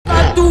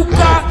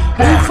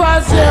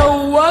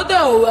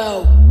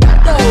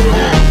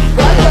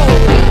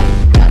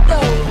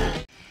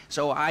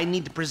So I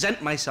need to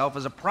present myself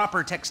as a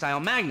proper textile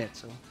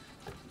magnet,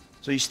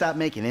 So you stopped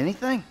making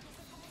anything?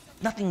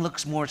 Nothing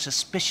looks more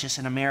suspicious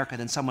in America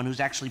than someone who's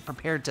actually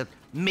prepared to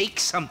make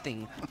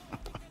something.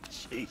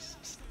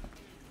 Jesus.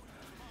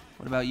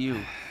 What about you?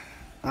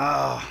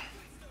 Oh,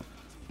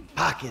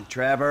 pocket,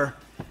 Trevor.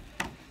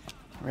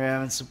 We're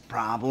having some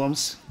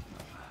problems.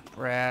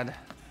 Brad.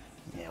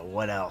 Yeah,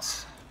 what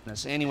else?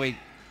 Anyway,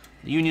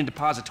 the Union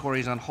Depository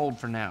is on hold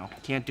for now.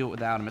 Can't do it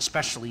without him,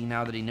 especially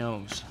now that he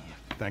knows.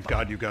 Thank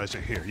God you guys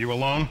are here. You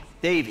alone?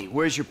 Davey,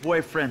 where's your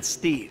boyfriend,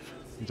 Steve?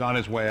 He's on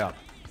his way up.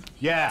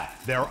 Yeah,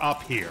 they're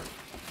up here.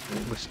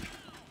 Listen,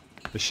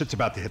 this shit's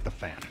about to hit the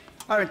fan.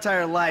 Our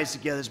entire lives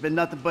together has been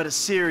nothing but a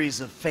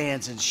series of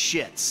fans and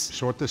shits.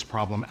 Sort this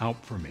problem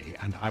out for me,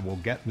 and I will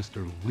get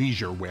Mr.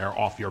 Leisureware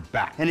off your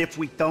back. And if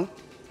we don't?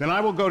 Then I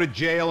will go to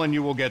jail and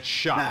you will get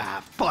shot.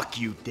 Ah, fuck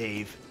you,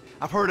 Dave.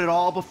 I've heard it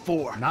all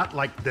before. Not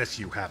like this,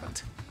 you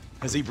haven't.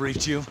 Has he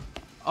briefed you?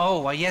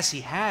 Oh, well, yes,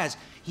 he has.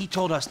 He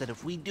told us that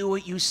if we do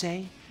what you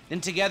say,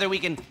 then together we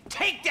can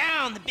take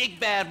down the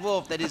big bad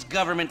wolf that is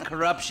government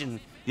corruption.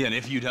 Yeah, and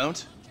if you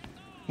don't,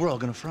 we're all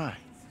gonna fry,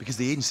 because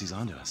the agency's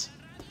onto us.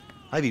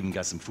 I've even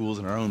got some fools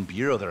in our own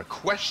bureau that are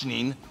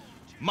questioning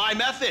my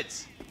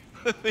methods.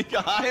 Think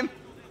I'm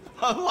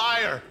a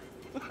liar,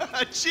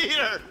 a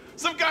cheater,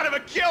 some kind of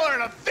a killer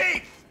and a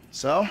thief!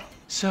 So?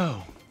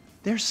 So,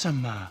 there's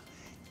some,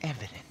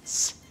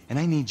 evidence, and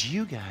I need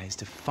you guys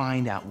to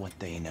find out what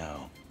they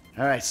know.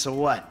 All right, so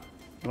what?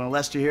 You want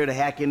Lester here to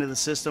hack into the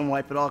system,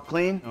 wipe it all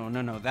clean?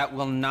 No, that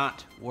will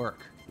not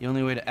work. The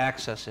only way to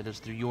access it is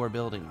through your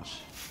buildings.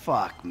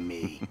 Fuck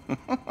me.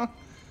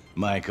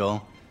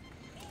 Michael,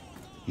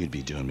 you'd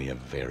be doing me a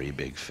very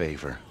big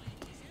favor.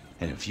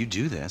 And if you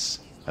do this,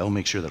 I will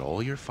make sure that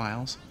all your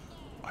files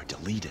are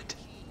deleted.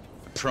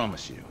 I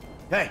promise you.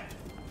 Hey,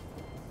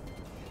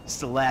 it's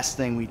the last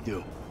thing we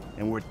do,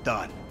 and we're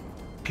done.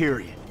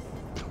 Period.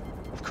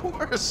 Of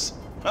course.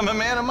 I'm a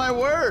man of my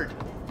word.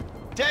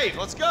 Dave,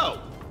 let's go.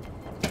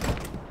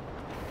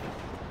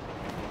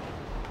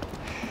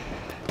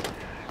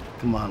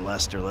 Come on,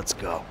 Lester, let's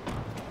go.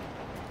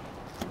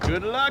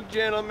 Good luck,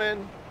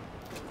 gentlemen.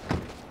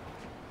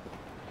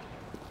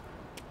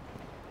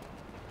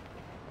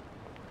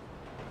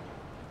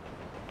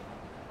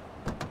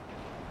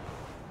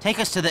 Take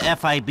us to the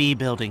FIB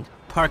building,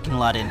 parking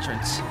lot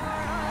entrance.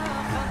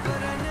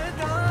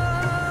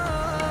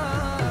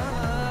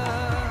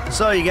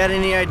 So, you got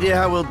any idea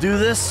how we'll do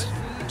this?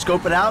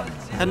 Scope it out?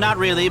 Not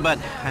really, but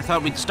I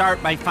thought we'd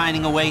start by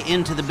finding a way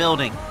into the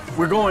building.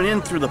 We're going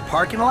in through the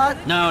parking lot?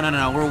 No,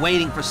 we're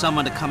waiting for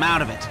someone to come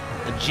out of it.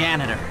 A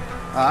janitor.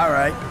 All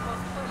right.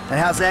 And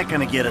how's that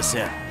gonna get us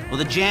in? Well,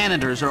 the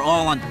janitors are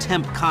all on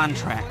temp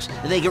contracts.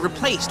 They get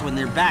replaced when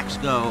their backs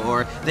go,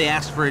 or they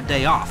ask for a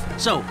day off.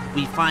 So,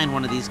 we find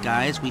one of these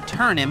guys, we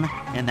turn him,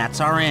 and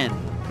that's our in.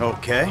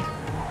 Okay.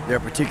 There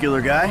a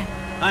particular guy?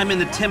 I'm in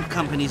the temp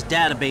company's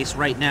database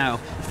right now.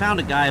 I found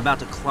a guy about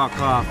to clock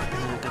off.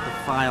 I've got the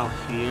file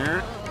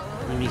here.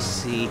 Let me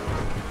see.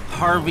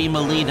 Harvey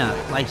Molina,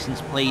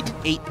 license plate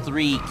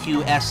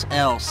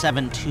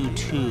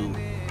 83QSL722.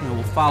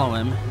 We'll follow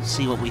him and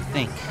see what we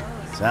think.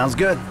 Sounds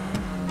good.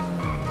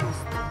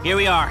 Here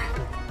we are.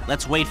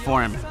 Let's wait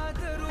for him.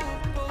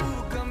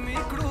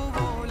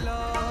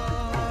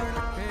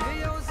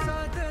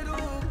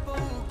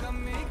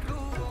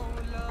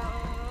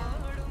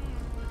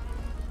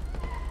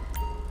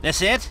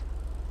 That's it?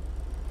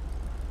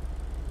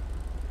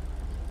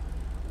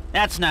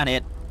 That's not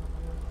it.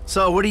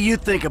 So, what do you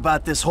think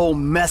about this whole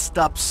messed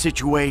up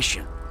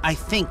situation? I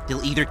think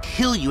they'll either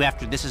kill you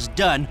after this is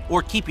done,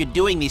 or keep you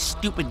doing these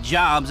stupid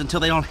jobs until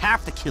they don't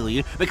have to kill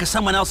you because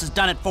someone else has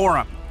done it for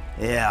them.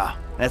 Yeah,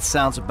 that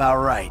sounds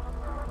about right.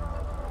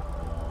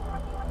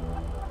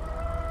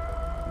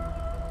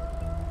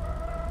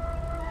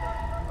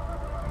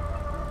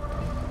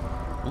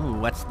 Ooh,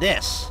 what's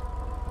this?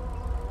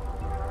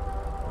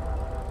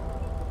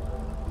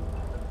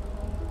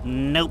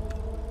 Nope.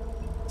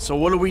 So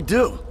what do we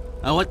do?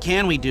 Oh, what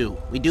can we do?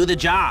 We do the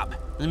job.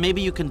 And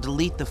maybe you can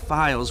delete the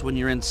files when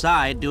you're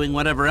inside doing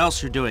whatever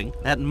else you're doing.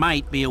 That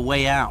might be a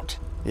way out.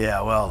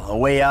 Yeah, well, a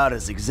way out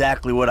is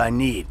exactly what I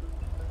need.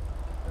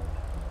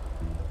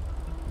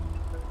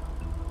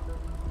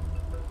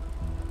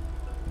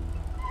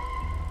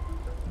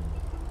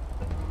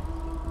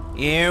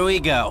 Here we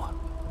go.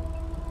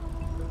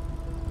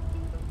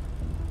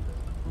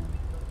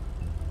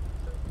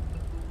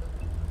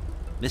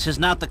 This is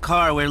not the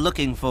car we're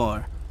looking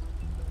for.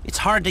 It's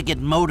hard to get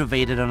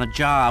motivated on a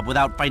job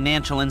without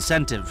financial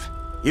incentive.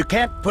 You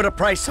can't put a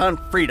price on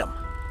freedom.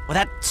 Well,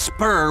 that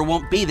spur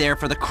won't be there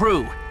for the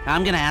crew.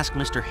 I'm gonna ask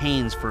Mr.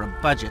 Haines for a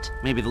budget.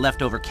 Maybe the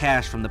leftover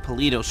cash from the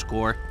Polito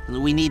score.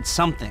 We need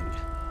something.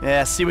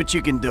 Yeah, see what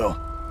you can do.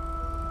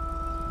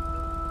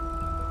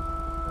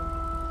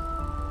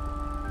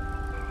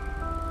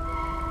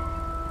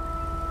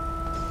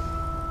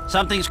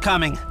 Something's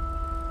coming.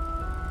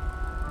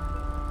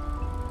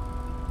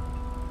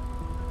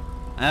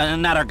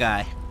 Not our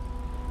guy.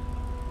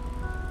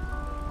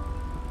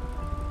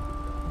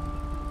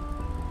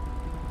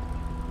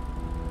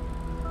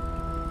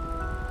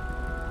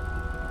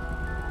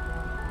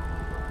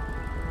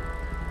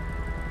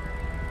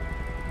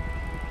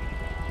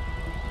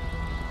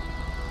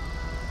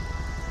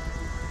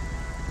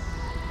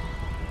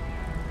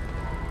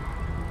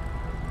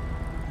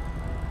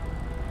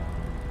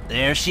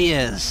 There she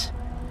is.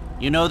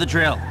 You know the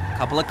drill.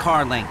 Couple of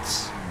car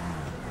lengths.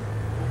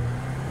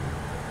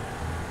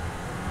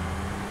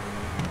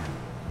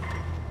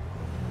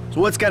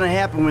 So what's gonna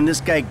happen when this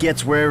guy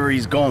gets wherever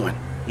he's going?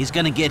 He's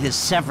gonna get his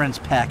severance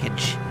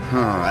package.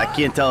 I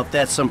can't tell if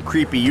that's some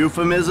creepy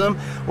euphemism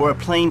or a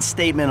plain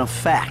statement of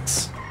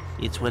facts.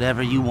 It's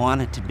whatever you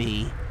want it to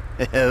be.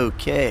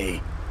 Okay.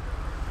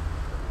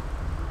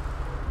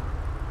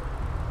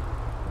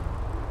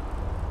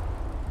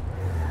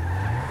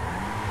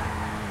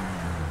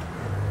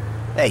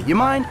 Hey, you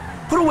mind?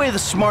 Put away the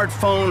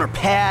smartphone or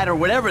pad or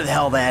whatever the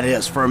hell that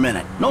is for a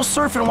minute. No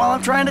surfing while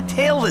I'm trying to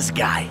tail this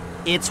guy.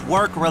 It's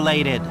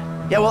work-related.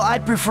 Yeah, well,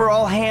 I'd prefer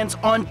all hands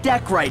on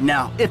deck right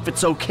now, if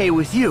it's okay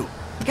with you.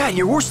 God,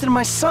 you're worse than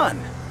my son.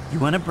 You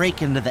want to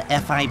break into the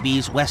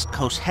FIB's West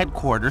Coast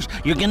headquarters,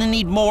 you're gonna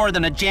need more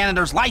than a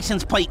janitor's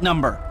license plate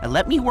number. And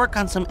let me work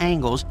on some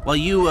angles while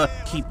you,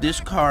 keep this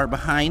car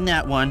behind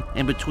that one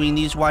and between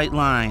these white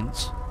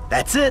lines.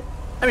 That's it.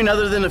 I mean,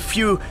 other than a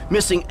few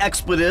missing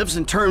expletives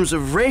in terms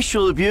of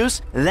racial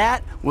abuse,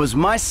 that was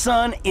my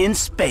son in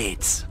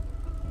spades.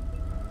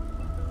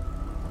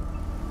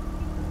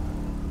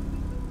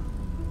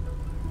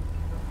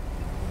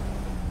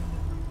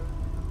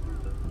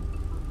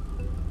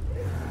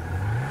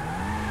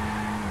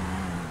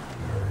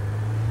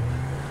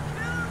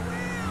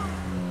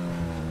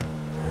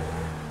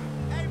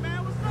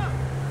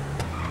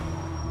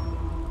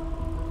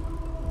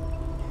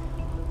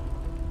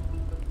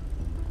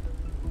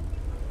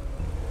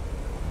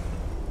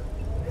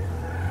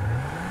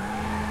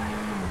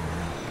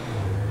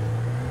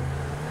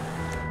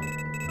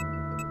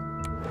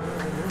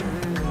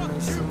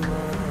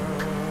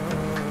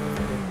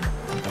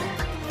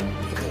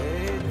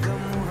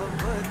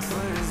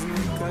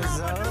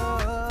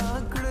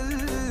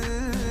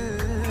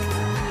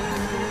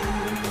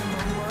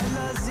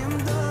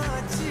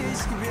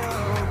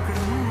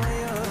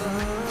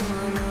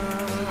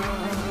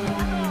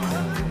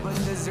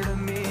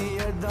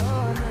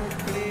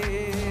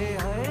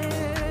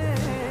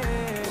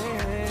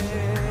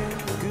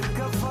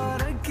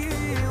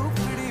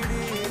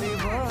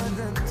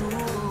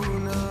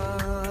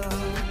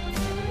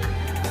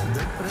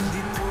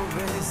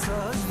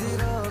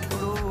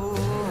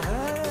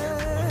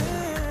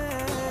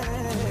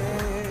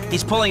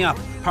 He's pulling up.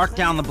 Park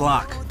down the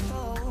block.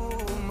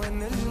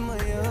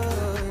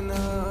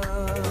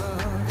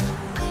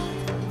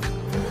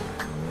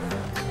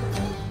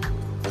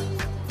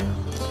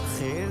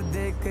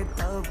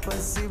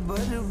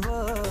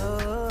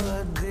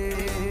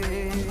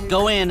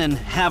 Go in and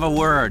have a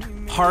word.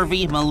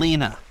 Harvey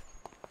Molina.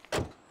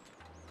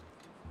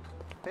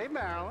 Hey,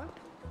 Marilyn.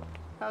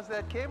 How's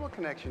that cable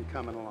connection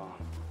coming along?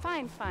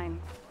 Fine,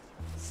 fine.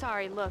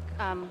 Sorry, look,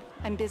 I'm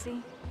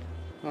busy.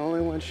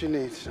 Only when she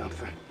needs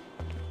something.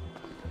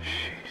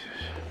 Jesus.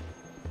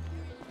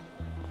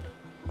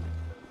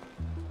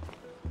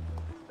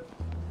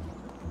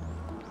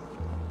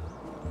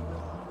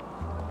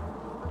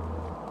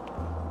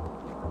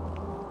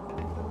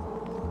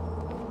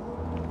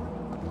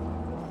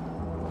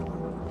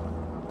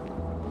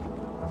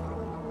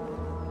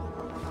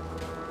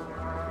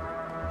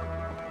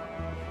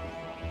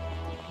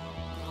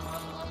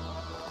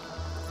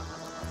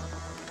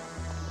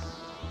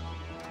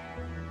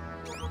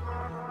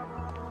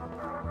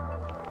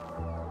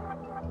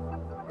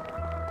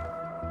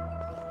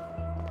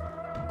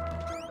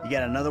 You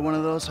got another one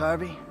of those,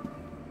 Harvey?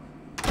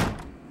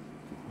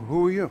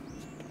 Who are you?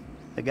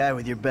 The guy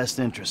with your best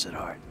interests at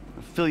heart.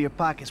 Fill your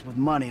pockets with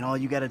money and all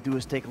you gotta do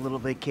is take a little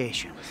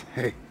vacation.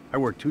 Hey, I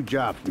work 2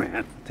 jobs, man.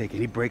 I'll take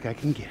any break I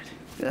can get.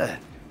 Good.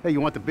 Hey, you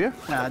want the beer?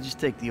 Nah, just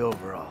take the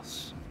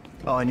overalls.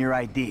 Oh, and your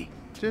ID.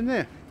 It's in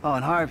there. Oh,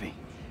 and Harvey,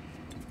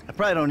 I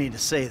probably don't need to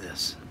say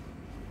this,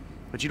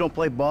 but you don't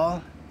play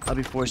ball, I'll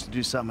be forced to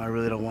do something I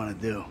really don't want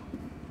to do.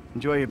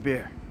 Enjoy your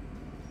beer.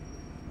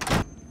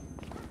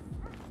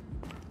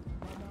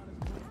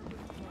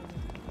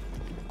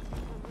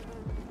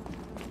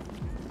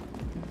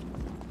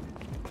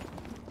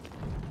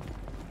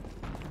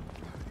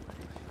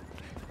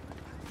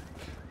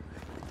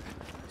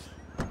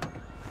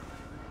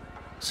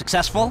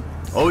 Successful?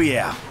 Oh,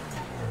 yeah.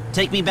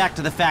 Take me back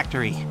to the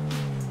factory.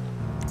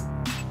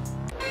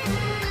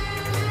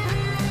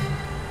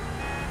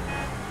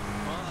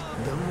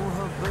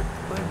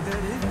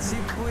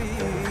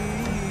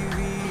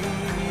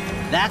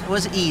 That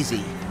was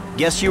easy.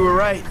 Guess you were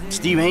right.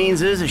 Steve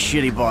Haines is a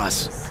shitty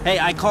boss. Hey,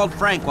 I called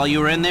Frank while you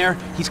were in there.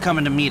 He's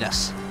coming to meet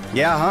us.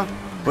 Yeah, huh?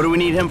 What do we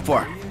need him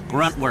for?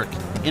 Grunt work.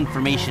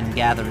 Information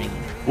gathering.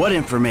 What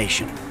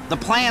information? The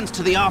plans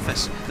to the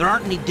office. There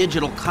aren't any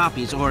digital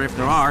copies, or if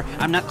there are,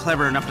 I'm not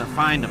clever enough to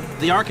find them.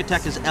 The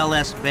architect is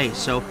LS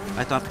based, so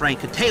I thought Frank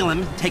could tail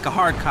him and take a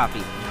hard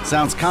copy.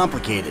 Sounds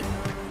complicated.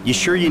 You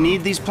sure you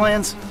need these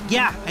plans?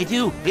 Yeah, I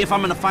do. If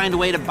I'm gonna find a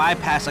way to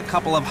bypass a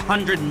couple of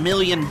 $100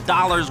 million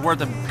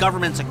worth of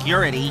government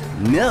security.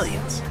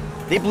 Millions?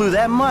 They blew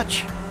that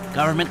much?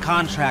 Government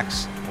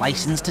contracts,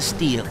 license to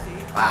steal.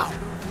 Wow.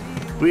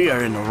 We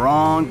are in the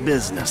wrong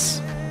business.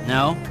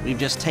 No, we've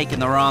just taken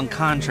the wrong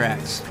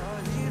contracts.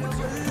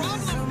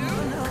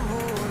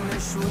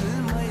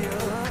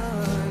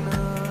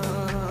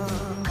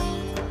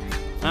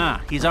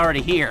 He's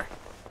already here.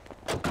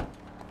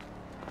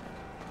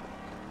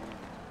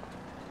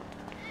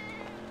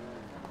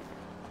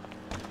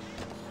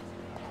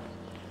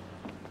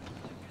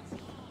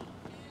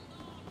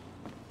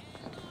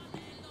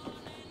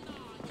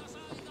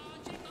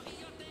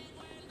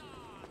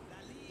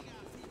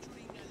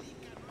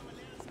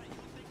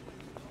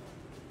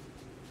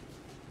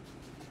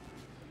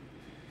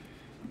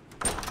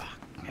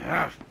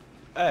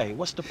 Hey,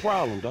 what's the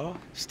problem, dawg?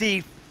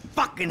 Steve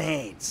fucking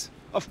Haines.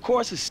 Of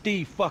course it's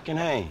Steve fucking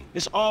Haines.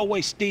 It's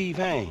always Steve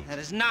Haines. That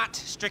is not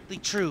strictly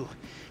true.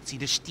 It's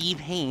either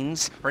Steve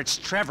Haines, or it's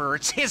Trevor, or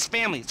it's his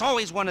family. It's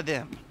always one of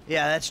them.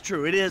 Yeah, that's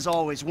true. It is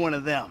always one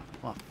of them.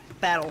 Well,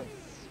 fat old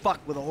fuck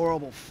with a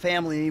horrible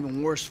family and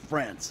even worse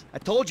friends. I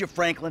told you,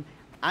 Franklin,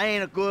 I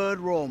ain't a good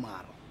role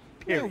model.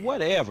 Period. Yeah,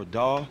 whatever,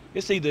 dawg.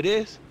 It's either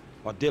this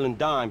or dealing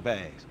dime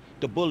bags.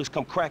 The bullets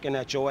come cracking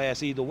at your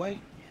ass either way.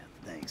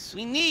 Thanks.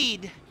 We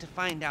need to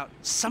find out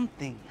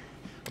something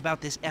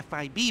about this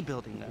FIB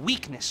building, a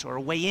weakness or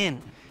a way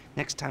in.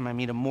 Next time I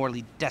meet a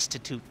morally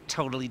destitute,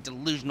 totally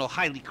delusional,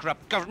 highly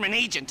corrupt government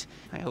agent,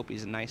 I hope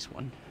he's a nice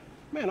one.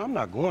 Man, I'm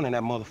not going in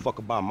that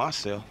motherfucker by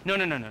myself. No.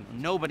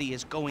 Nobody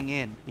is going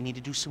in. We need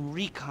to do some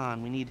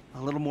recon. We need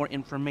a little more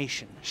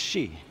information.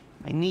 Shit.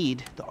 I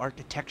need the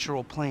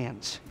architectural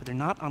plans, but they're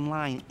not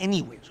online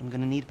anywhere, so I'm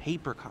gonna need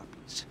paper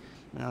copies.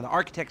 Now, the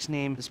architect's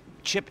name is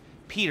Chip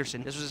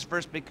Peterson. This was his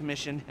first big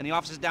commission, and the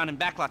office is down in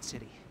Backlot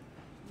City.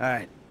 All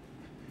right.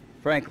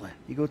 Franklin,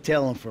 you go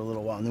tell him for a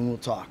little while, and then we'll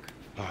talk.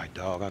 All right,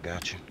 dawg, I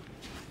got you.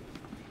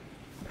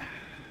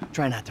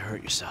 Try not to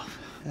hurt yourself.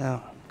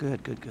 Oh,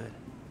 good.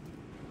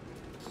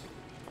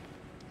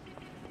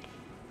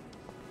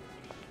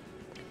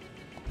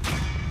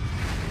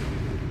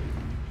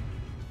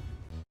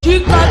 De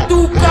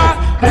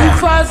catucar e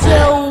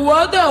fazer o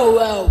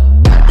Underwell.